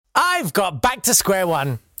I've got back to square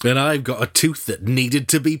one. And I've got a tooth that needed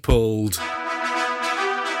to be pulled.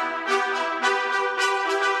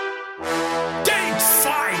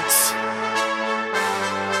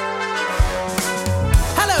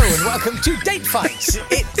 And welcome to Date Fights.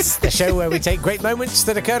 It's the show where we take great moments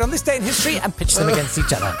that occurred on this day in history and pitch them against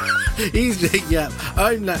each other. Yeah,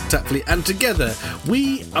 I'm Nat Tapley, and together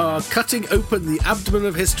we are cutting open the abdomen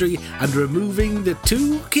of history and removing the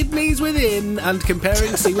two kidneys within and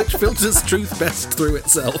comparing to see which filters truth best through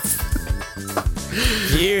itself.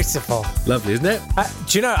 Beautiful. Lovely, isn't it?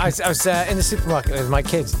 Do you know, I was in the supermarket with my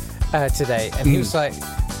kids today, and he was like,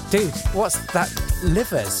 dude, what's that?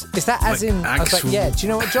 Livers? Is that as in... I was like, yeah, do you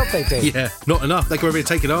know what job they do? Yeah, not enough. They could have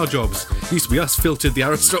taken our jobs. Used to be us filtered the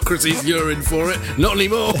aristocracy's urine for it. Not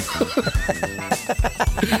anymore.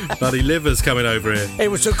 Bloody livers coming over here.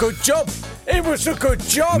 It was a good job. It was a good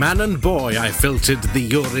job. Man and boy, I filtered the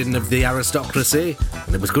urine of the aristocracy,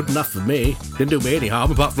 and it was good enough for me. Didn't do me any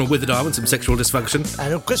harm, apart from a withered arm and some sexual dysfunction.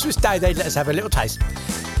 And on Christmas Day, they'd let us have a little taste.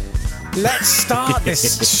 Let's start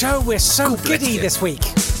this show. We're so giddy this week.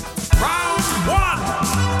 Round one!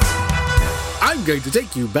 I'm going to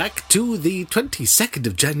take you back to the 22nd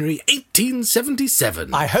of January,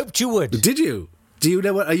 1877. I hoped you would. Did you? Do you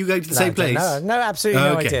know what? Are you going to the same place? No, absolutely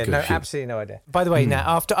no idea. Good, no, absolutely no idea. By the way, now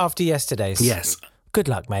after yesterday's, yes. Good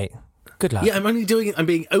luck, mate. Good luck. Yeah, I'm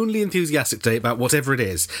being only enthusiastic today about whatever it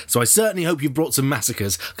is. So I certainly hope you've brought some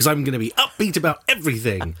massacres, because I'm going to be upbeat about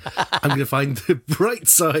everything. I'm going to find the bright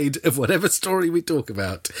side of whatever story we talk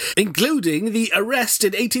about, including the arrest in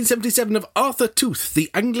 1877 of Arthur Tooth,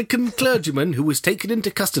 the Anglican clergyman who was taken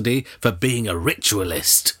into custody for being a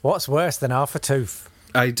ritualist. What's worse than Arthur Tooth?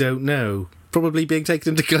 I don't know. Probably being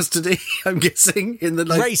taken into custody, I'm guessing, in the...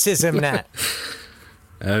 Racism, Nat.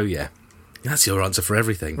 Oh, yeah. That's your answer for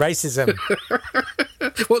everything. Racism.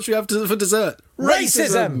 What should we have for dessert?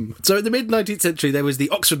 Racism! So in the mid-19th century, there was the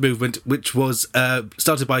Oxford movement, which was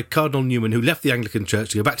started by Cardinal Newman, who left the Anglican Church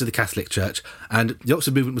to go back to the Catholic Church. And the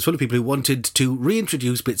Oxford movement was full of people who wanted to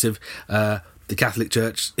reintroduce bits of the Catholic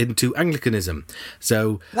Church into Anglicanism.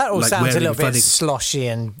 So that all sounds a little bit sloshy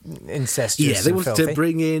and incestuous. Yeah, they wanted to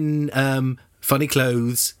bring in... funny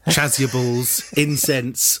clothes, chasubles,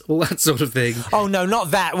 incense, all that sort of thing. Oh no,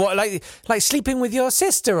 not that. What, like sleeping with your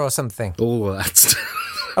sister or something? All that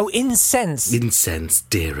stuff. Oh, incense. Incense,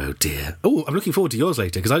 dear, oh dear. Oh, I'm looking forward to yours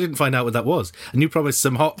later, because I didn't find out what that was. And you promised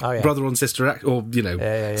some hot brother on sister act, or, you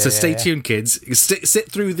know. So stay tuned, kids.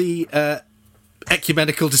 Sit through the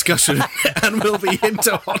ecumenical discussion and we'll be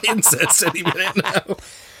into hot incense any minute now.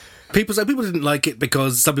 People didn't like it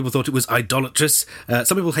because some people thought it was idolatrous.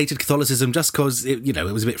 Some people hated Catholicism just because it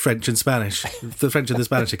was a bit French and Spanish. The French and the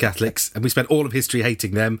Spanish are Catholics, and we spent all of history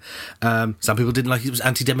hating them. Some people didn't like it was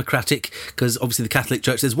anti-democratic because obviously the Catholic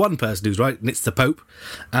Church, there's one person who's right, and it's the Pope.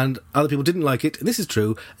 And other people didn't like it, and this is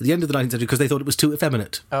true, at the end of the 19th century, because they thought it was too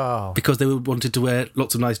effeminate. Oh. Because they wanted to wear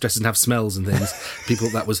lots of nice dresses and have smells and things. People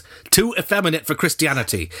thought that was too effeminate for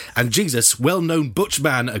Christianity. And Jesus, well-known butch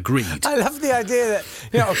man, agreed. I love the idea that,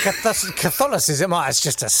 Catholicism, it's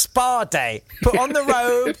just a spa day. Put on the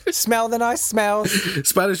robe, smell the nice smells.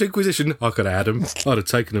 Spanish Inquisition, I could have had them. I'd have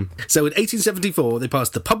taken them. So in 1874, they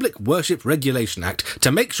passed the Public Worship Regulation Act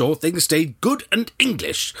to make sure things stayed good and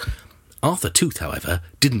English. Arthur Tooth, however,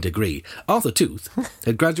 didn't agree. Arthur Tooth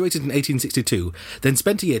had graduated in 1862, then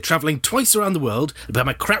spent a year travelling twice around the world, become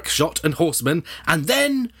a crack shot and horseman, and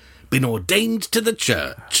then been ordained to the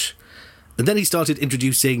church. And then he started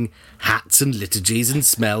introducing hats and liturgies and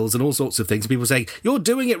smells and all sorts of things. People saying, you're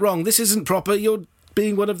doing it wrong, this isn't proper, you're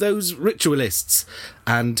being one of those ritualists.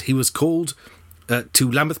 And he was called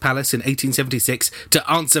to Lambeth Palace in 1876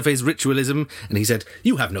 to answer for his ritualism. And he said,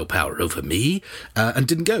 you have no power over me, and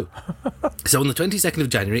didn't go. So on the 22nd of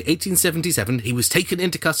January, 1877, he was taken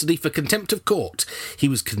into custody for contempt of court. He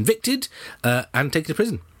was convicted and taken to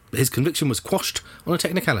prison. His conviction was quashed on a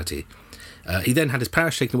technicality. He then had his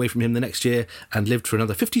parish taken away from him the next year and lived for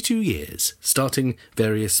another 52 years, starting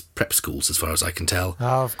various prep schools, as far as I can tell.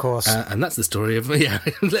 Oh, of course. And that's the story of... Yeah,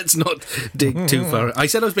 let's not dig too far. I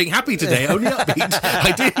said I was being happy today, only upbeat.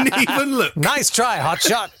 I didn't even look. Nice try,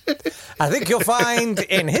 hotshot. I think you'll find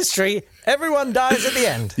in history, everyone dies at the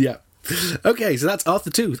end. Yeah. Okay, so that's Arthur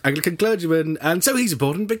Tooth, Anglican clergyman. And so he's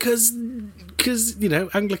important because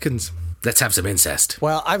Anglicans. Let's have some incest.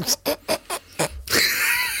 Well, I'm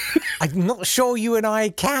not sure you and I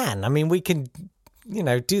can. I mean, we can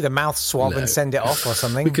do the mouth swab and send it off or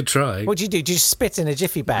something. We could try. What do you do? Do you spit in a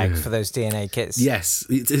Jiffy bag for those DNA kits? Yes,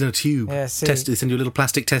 it's in a tube. Yeah, see. They send you a little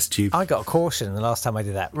plastic test tube. I got a caution the last time I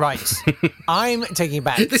did that. Right. I'm taking you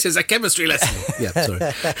back. This is a chemistry lesson. Yeah, sorry.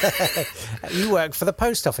 You work for the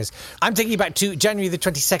post office. I'm taking you back to January the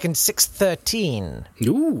 22nd, 613.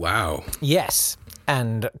 Ooh, wow. Yes.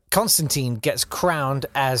 And Constantine gets crowned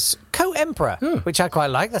as co-emperor, which I quite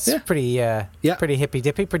like. That's pretty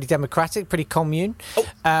hippy-dippy, pretty democratic, pretty commune,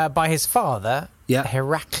 by his father,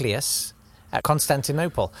 Heraclius, at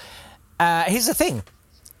Constantinople. Here's the thing.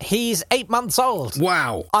 He's 8 months old.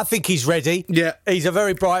 Wow. I think he's ready. Yeah. He's a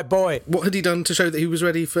very bright boy. What had he done to show that he was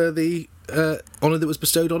ready for the honour that was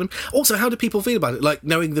bestowed on him? Also, how do people feel about it? Like,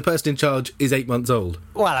 knowing the person in charge is 8 months old?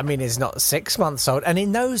 Well, I mean, he's not 6 months old. And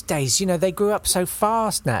in those days, they grew up so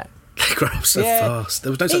fast, Nat. They grew up so fast.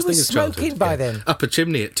 There was no such thing as childhood. He was smoking by then. Up a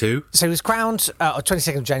chimney at 2. So he was crowned on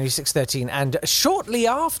 22nd of January, 613. And shortly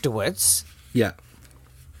afterwards... Yeah.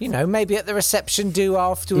 Maybe at the reception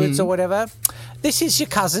afterwards or whatever. This is your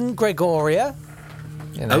cousin, Gregoria.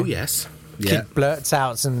 Oh, yes. Yeah. Kid blurts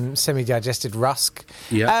out some semi-digested rusk.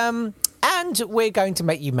 Yeah. And we're going to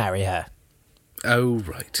make you marry her. Oh,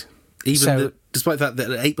 right. Despite the fact that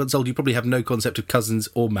at 8 months old, you probably have no concept of cousins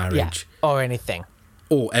or marriage. Yeah, or anything.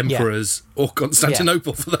 Or emperors, or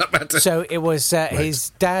Constantinople, for that matter. So it was his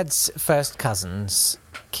dad's first cousin's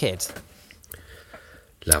kid.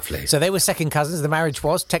 Lovely. So they were second cousins. The marriage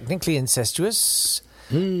was technically incestuous.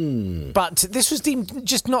 But this was deemed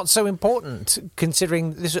just not so important,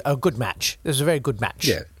 considering this was a good match. This was a very good match.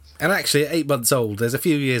 Yeah. And actually, at 8 months old, there's a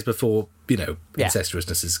few years before,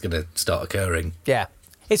 incestuousness is going to start occurring. Yeah.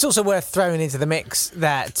 It's also worth throwing into the mix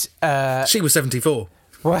that... she was 74.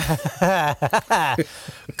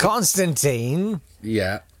 Constantine...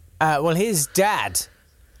 Yeah. His dad,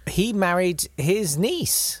 he married his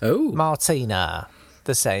niece, Martina,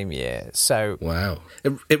 the same year. So wow,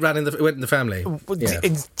 it went in the family.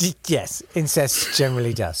 Yes, incest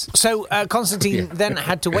generally does. So Constantine then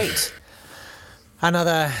had to wait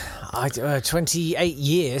another 28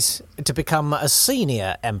 years to become a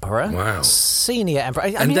senior emperor. Wow. Senior emperor.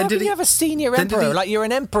 I mean, how can you have a senior emperor? Like, you're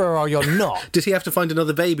an emperor or you're not. Did he have to find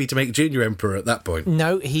another baby to make junior emperor at that point?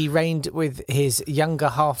 No, he reigned with his younger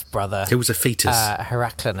half-brother. Who was a fetus.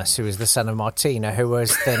 Heraclius, who was the son of Martina, who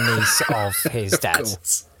was the niece of his dad. Of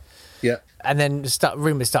course. Yeah. And then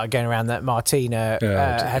rumours started going around that Martina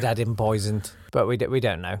had him poisoned, but we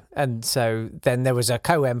don't know. And so then there was a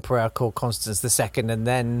co-emperor called Constans II, and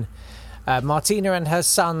then Martina and her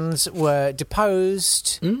sons were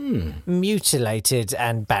deposed, mutilated,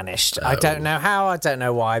 and banished. I don't know how, I don't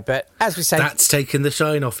know why, but as we say... That's taken the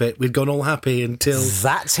shine off it. We'd gone all happy until...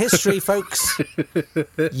 That's history, folks.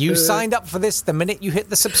 You signed up for this the minute you hit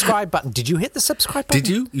the subscribe button. Did you hit the subscribe button? Did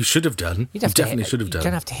you? You should have done. You definitely should have done. You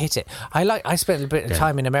don't have to hit it. I spent a bit of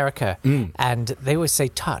time in America, and they always say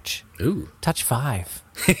touch. Ooh. Touch 5.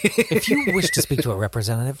 If you wish to speak to a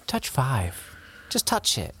representative, touch 5. Just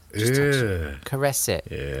touch it. Just touch it. Caress it.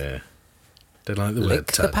 Yeah. Don't like the word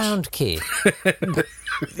touch. Lick the pound key.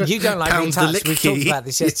 You don't like pound being the touched. We talked about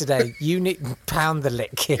this yesterday. You need pound the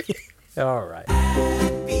lick key. All right.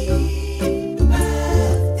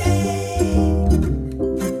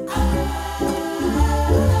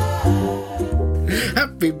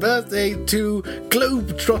 Happy birthday to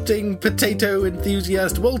globe-trotting potato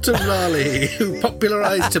enthusiast Walter Raleigh, who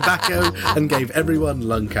popularised tobacco and gave everyone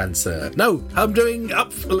lung cancer. No, I'm doing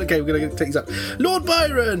up. Okay, we're going to take this up. Lord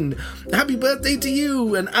Byron, happy birthday to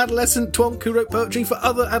you, an adolescent twonk who wrote poetry for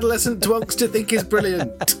other adolescent twonks to think is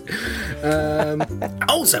brilliant.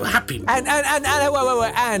 Also, happy...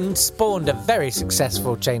 And spawned a very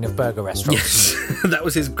successful chain of burger restaurants. Yes, that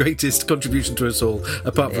was his greatest contribution to us all,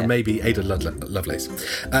 apart from maybe Ada Lovelace.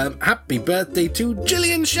 Happy birthday to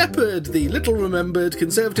Gillian Shepherd, the little-remembered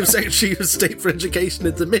Conservative Secretary of State for Education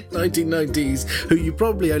in the mid-1990s, who you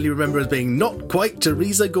probably only remember as being not quite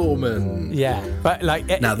Theresa Gorman. Yeah, but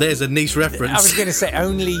like... Now, there's a niche reference. I was going to say,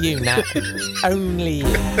 only you, Nat. Only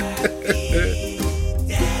you.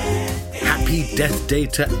 Happy Death Day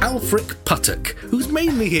to Alfric Puttock, who's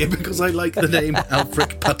mainly here because I like the name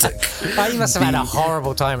Alfric Puttock. Oh, you must have had a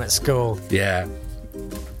horrible time at school. Yeah.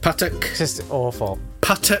 Puttock. Just awful.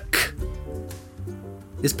 Puttock.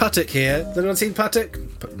 Is Puttock here? Has anyone seen Puttock?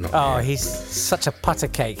 Here. He's such a putter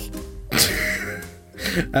cake.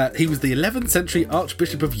 He was the 11th century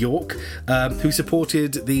Archbishop of York, who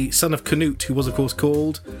supported the son of Canute, who was, of course,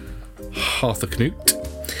 called Harthacnut.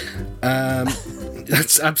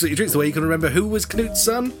 That's absolutely true. It's the way you can remember who was Canute's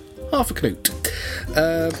son. Harthacnut.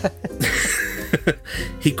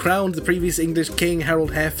 He crowned the previous English king,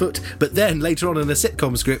 Harold Harefoot, but then later on in a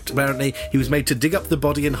sitcom script, apparently, he was made to dig up the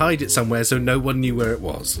body and hide it somewhere so no one knew where it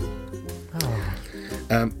was.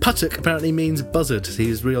 Puttock apparently means buzzard.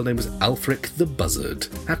 His real name was Alfric the Buzzard.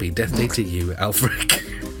 Happy Death Day to you, Alfric.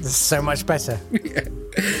 This is so much better. Yeah.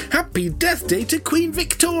 Happy Death Day to Queen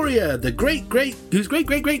Victoria, whose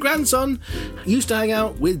great-great-great-grandson used to hang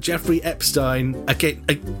out with Jeffrey Epstein,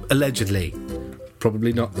 allegedly.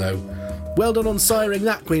 Probably not, though. Well done on siring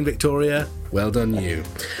that, Queen Victoria. Well done, you.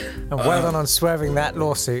 And well done on swerving that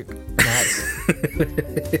lawsuit, Matt.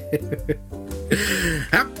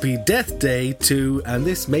 Happy Death Day to, and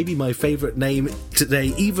this may be my favourite name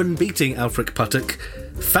today, even beating Alfric Puttock,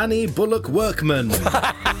 Fanny Bullock Workman.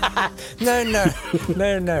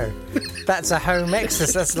 No. That's a home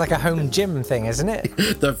exercise. That's like a home gym thing, isn't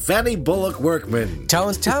it? The Fanny Bullock Workman.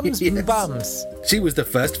 Tums, yes. Bums. She was the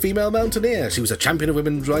first female mountaineer. She was a champion of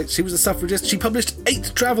women's rights. She was a suffragist. She published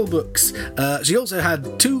 8 travel books. She also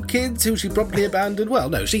had 2 kids who she promptly abandoned. Well,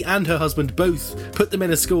 no, she and her husband both put them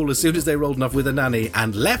in a school as soon as they were old enough with a nanny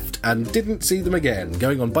and left and didn't see them again,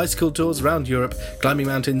 going on bicycle tours around Europe, climbing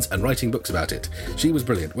mountains and writing books about it. She was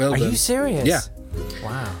brilliant. Well done. Are you serious? Yeah.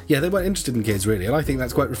 Wow. Yeah, they weren't interested in kids, really, and I think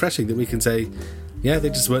that's quite refreshing that we can say, yeah, they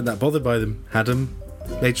just weren't that bothered by them. Had them,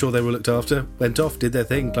 made sure they were looked after, went off, did their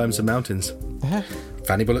thing, climbed some mountains. Uh-huh.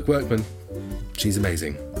 Fanny Bullock Workman. She's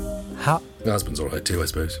amazing. How? Her husband's all right too, I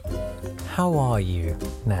suppose. How are you,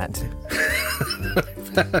 Nat?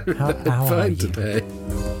 how are Fine you? today.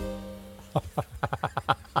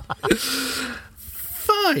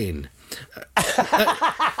 Fine.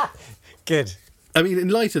 Good. I mean, in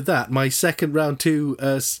light of that, my second round 2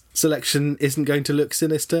 selection isn't going to look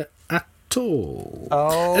sinister at all.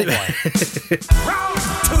 Oh, anyway. boy. Round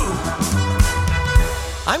 2.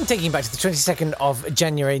 I'm taking you back to the 22nd of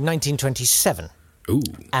January 1927. Ooh.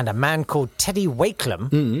 And a man called Teddy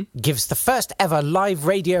Wakelam gives the first ever live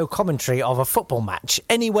radio commentary of a football match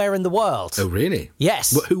anywhere in the world. Oh, really?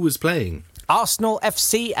 Yes. Who was playing? Arsenal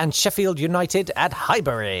FC and Sheffield United at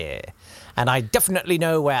Highbury. And I definitely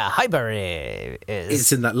know where Highbury is.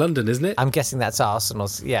 It's in that London, isn't it? I'm guessing that's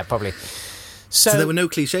Arsenal's. Yeah, probably. So there were no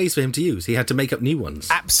cliches for him to use. He had to make up new ones.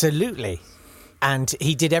 Absolutely. And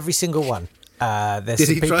he did every single one. There's Did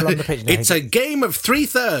some he people try? on the pitch. No, it's a game of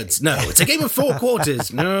 3/3. No, it's a game of 4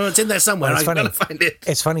 quarters. No, it's in there somewhere. I've got to find it.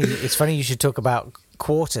 It's funny you should talk about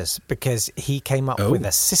quarters, because he came up with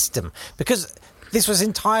a system. Because this was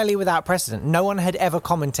entirely without precedent. No one had ever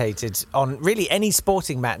commentated on really any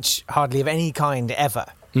sporting match, hardly of any kind, ever.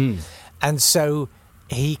 And so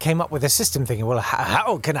he came up with a system thinking, well,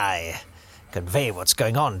 how can I convey what's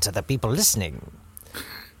going on to the people listening?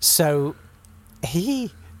 So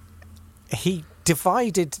he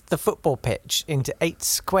divided the football pitch into 8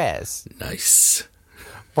 squares. Nice.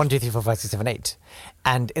 1, 2, 3, 4, 5, 6, 7, 8.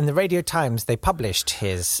 And in the Radio Times, they published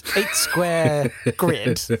his 8-square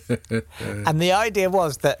grid. And the idea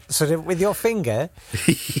was that sort of with your finger,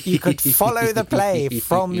 you could follow the play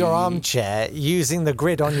from your armchair using the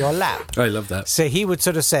grid on your lap. I love that. So he would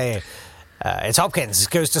sort of say, it's Hopkins,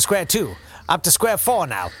 goes to square 2, up to square 4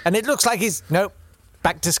 now. And it looks like he's, nope,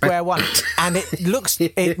 back to square 1. And it looks,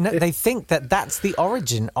 they think that that's the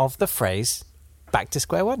origin of the phrase, back to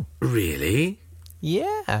square 1. Really?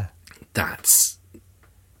 Yeah. That's...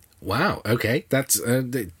 Wow, okay. That's...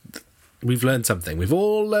 we've learned something. We've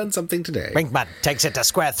all learned something today. Winkman takes it to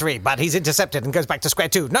square 3, but he's intercepted and goes back to square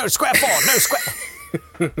 2. No, square 4, no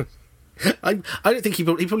square... I don't think he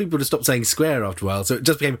probably would have stopped saying square after a while, so it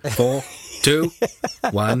just became 4, 2,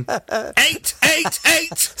 1, 8, 8,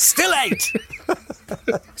 8! Still 8!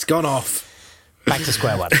 It's gone off. Back to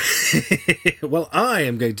square 1. Well, I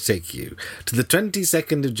am going to take you to the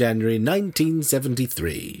 22nd of January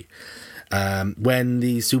 1973, when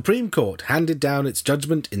the Supreme Court handed down its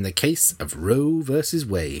judgment in the case of Roe versus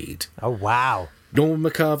Wade. Oh, wow. Norma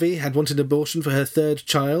McCarvey had wanted abortion for her 3rd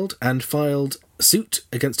child and filed suit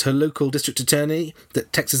against her local district attorney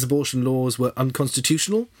that Texas abortion laws were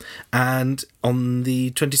unconstitutional, and on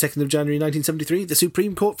the 22nd of January 1973 the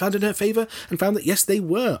Supreme Court found in her favour and found that yes, they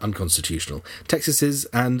were unconstitutional. Texas's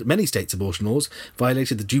and many states' abortion laws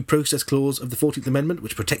violated the Due Process Clause of the 14th Amendment,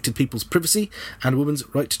 which protected people's privacy and a woman's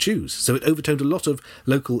right to choose, so it overturned a lot of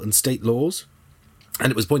local and state laws. And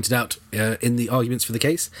it was pointed out in the arguments for the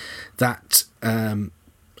case that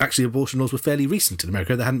actually abortion laws were fairly recent in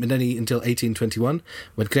America. There hadn't been any until 1821,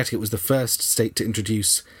 when Connecticut was the first state to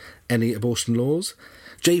introduce any abortion laws.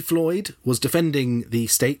 Jay Floyd was defending the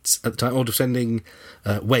states at the time, or defending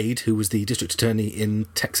Wade, who was the district attorney in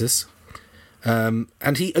Texas.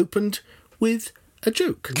 And he opened with a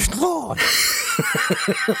joke. Good Lord.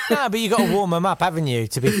 No, but you got to warm them up, haven't you,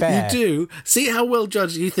 to be fair? You do. See how well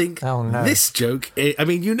judged you think this joke is. I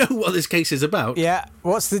mean, you know what this case is about. Yeah.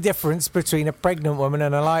 What's the difference between a pregnant woman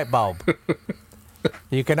and a light bulb?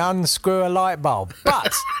 You can unscrew a light bulb,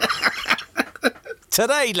 but...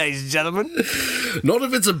 Today, ladies and gentlemen. Not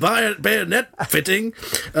if it's a bayonet fitting.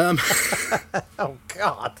 Oh,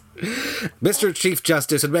 God. Mr. Chief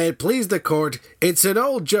Justice, and may it please the court, it's an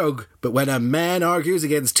old joke, but when a man argues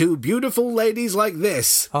against two beautiful ladies like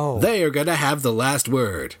this, they are going to have the last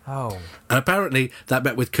word. Oh. And apparently that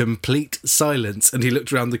met with complete silence, and he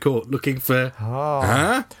looked around the court looking for...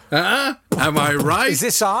 Huh? Am I right? Is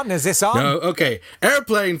this on? No, okay.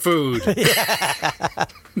 Airplane food.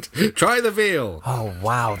 Try the veal. Oh,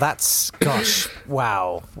 wow. That's... Gosh.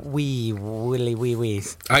 Wow. Wee.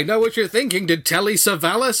 I know what you're thinking. Did Telly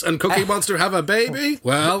Savalas and Cookie Monster have a baby?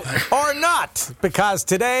 Well... Or not, because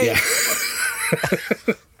today...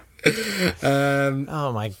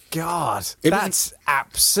 oh my God, that's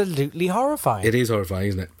absolutely horrifying. It is horrifying,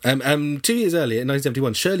 isn't it? 2 years earlier, in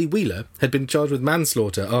 1971, Shirley Wheeler had been charged with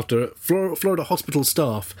manslaughter after Florida hospital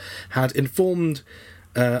staff had informed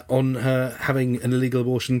on her having an illegal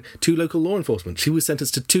abortion to local law enforcement. She was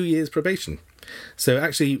sentenced to 2 years probation. So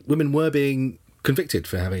actually, women were being convicted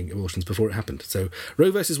for having abortions before it happened. So Roe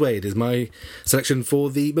versus Wade is my selection for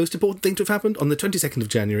the most important thing to have happened on the 22nd of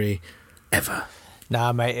January ever.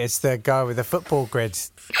 Nah, mate, it's the guy with the football grid.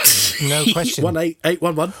 No question.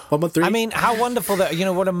 1-8-8-1-1, 1-1-3. I mean, how wonderful that,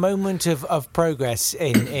 what a moment of progress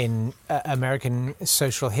in American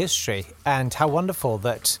social history, and how wonderful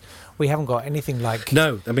that we haven't got anything like...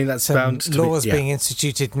 No, I mean, that's bound to laws be, being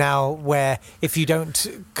instituted now where if you don't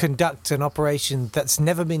conduct an operation that's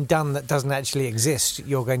never been done, that doesn't actually exist,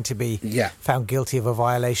 you're going to be found guilty of a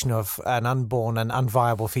violation of an unborn and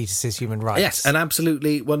unviable fetus's human rights. Yes, and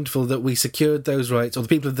absolutely wonderful that we secured those rights, or the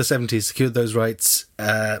people of the 70s secured those rights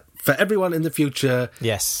for everyone in the future.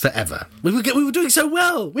 Yes. Forever. We were doing so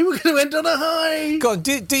well. We were going to end on a high. Go on,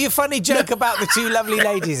 do your funny joke about the two lovely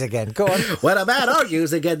ladies again. Go on. When a man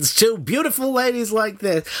argues against two beautiful ladies like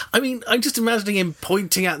this. I mean, I'm just imagining him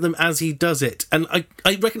pointing at them as he does it. And I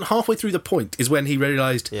reckon halfway through the point is when he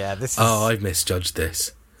realised, I've misjudged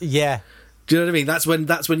this. Yeah. Do you know what I mean?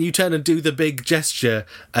 That's when you turn and do the big gesture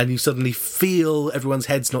and you suddenly feel everyone's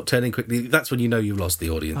heads not turning quickly. That's when you know you've lost the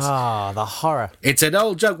audience. Ah, the horror. It's an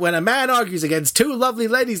old joke when a man argues against two lovely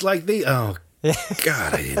ladies like these. Oh,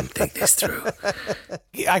 God, I didn't think this through.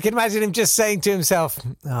 I can imagine him just saying to himself,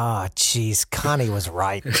 jeez, Connie was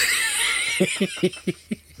right.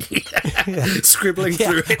 Scribbling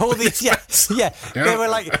through it. All these, there were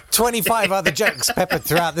like 25 other jokes peppered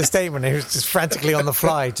throughout the statement. He was just frantically on the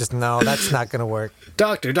fly. Just, no, that's not going to work.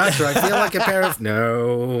 Doctor, I feel like a pair of...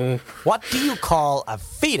 No. What do you call a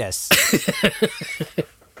fetus?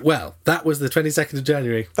 Well, that was the 22nd of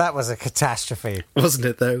January. That was a catastrophe. Wasn't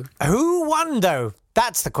it, though? Who won, though?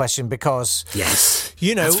 That's the question, because... Yes.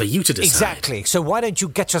 That's for you to decide. Exactly. So why don't you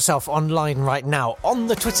get yourself online right now? On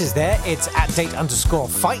the Twitters there, it's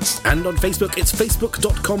 @date_fight. And on Facebook, it's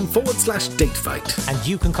facebook.com/datefight. And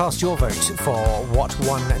you can cast your vote for what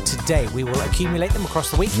won today. We will accumulate them across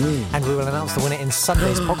the week, and we will announce the winner in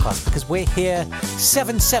Sunday's podcast, because we're here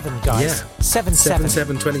 7/7, guys. 7/7.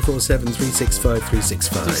 7/7, 24/7, 365,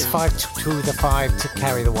 365. It's 5 to the 5 to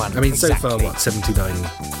carry the one. I mean, so far, 79,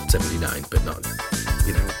 but not,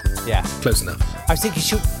 Yeah. Close enough. I was thinking,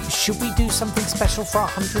 should we do something special for our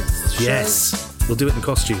 100th show? Yes. We'll do it in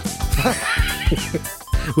costume.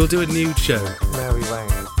 We'll do a nude show. No, we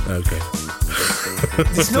won't. Okay.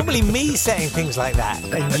 It's normally me saying things like that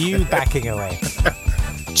and you backing away.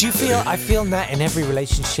 Do you feel, I feel that in every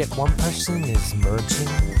relationship, one person is merging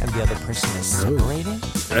and the other person is separating?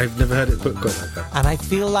 I've never heard it put quite like that. And I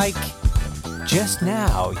feel like just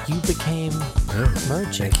now you became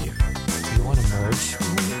merging. Thank you. Do you want to merge?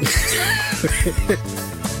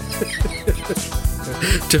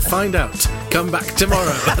 To find out, come back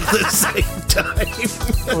tomorrow at the same time.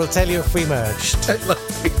 We'll tell you if we merged.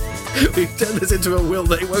 We've turned this into a will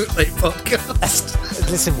they won't they podcast.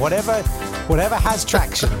 Listen, whatever has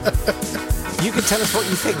traction. You can tell us what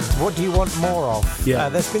you think. What do you want more of? Yeah.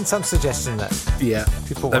 There's been some suggestion that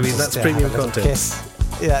people want that's to premium have a content. Kiss.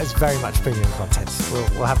 Yeah, it's very much premium content.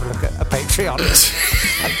 We'll have a look at a Patreon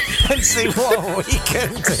and see what we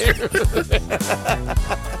can do.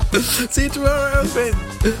 See you tomorrow.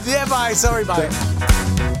 Yeah, bye. Sorry, bye.